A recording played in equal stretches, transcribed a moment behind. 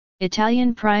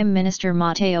Italian Prime Minister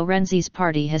Matteo Renzi's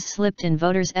party has slipped in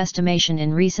voters' estimation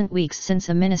in recent weeks since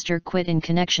a minister quit in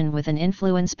connection with an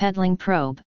influence-peddling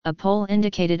probe, a poll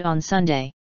indicated on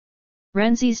Sunday.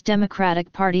 Renzi's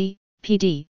Democratic Party,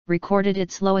 PD, recorded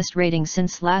its lowest rating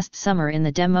since last summer in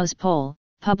the Demos poll,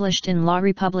 published in La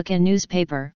Repubblica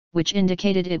newspaper, which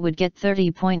indicated it would get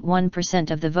 30.1%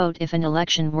 of the vote if an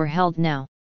election were held now.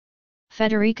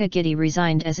 Federica Guidi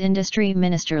resigned as industry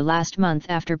minister last month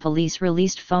after police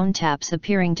released phone taps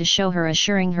appearing to show her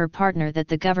assuring her partner that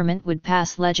the government would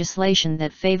pass legislation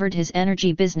that favored his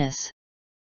energy business.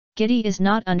 Guidi is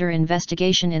not under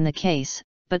investigation in the case,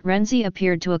 but Renzi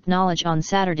appeared to acknowledge on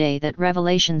Saturday that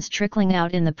revelations trickling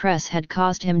out in the press had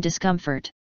caused him discomfort.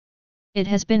 "It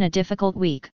has been a difficult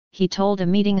week," he told a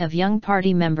meeting of young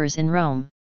party members in Rome.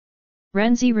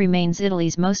 Renzi remains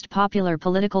Italy's most popular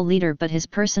political leader, but his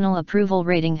personal approval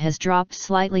rating has dropped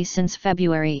slightly since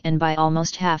February and by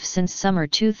almost half since summer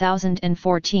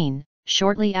 2014,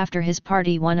 shortly after his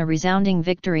party won a resounding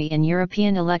victory in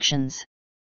European elections.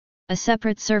 A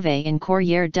separate survey in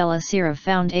Corriere della Sera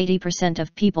found 80%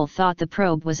 of people thought the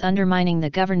probe was undermining the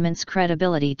government's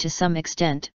credibility to some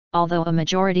extent, although a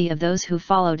majority of those who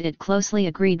followed it closely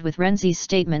agreed with Renzi's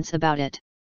statements about it.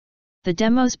 The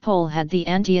Demos poll had the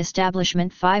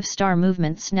anti-establishment five-star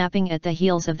movement snapping at the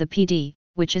heels of the PD,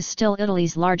 which is still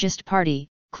Italy's largest party,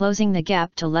 closing the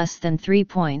gap to less than 3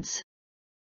 points.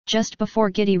 Just before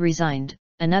Guidi resigned,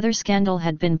 another scandal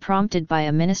had been prompted by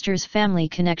a minister's family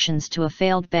connections to a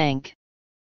failed bank.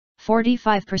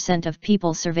 45% of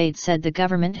people surveyed said the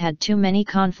government had too many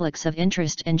conflicts of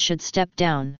interest and should step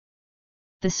down.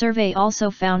 The survey also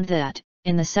found that,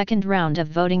 in the second round of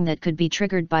voting that could be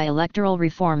triggered by electoral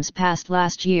reforms passed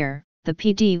last year, the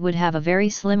PD would have a very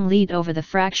slim lead over the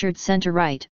fractured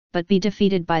centre-right, but be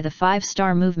defeated by the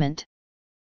Five-Star Movement.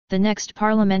 The next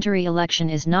parliamentary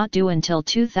election is not due until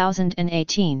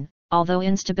 2018, although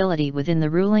instability within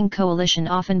the ruling coalition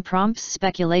often prompts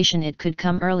speculation it could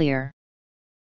come earlier.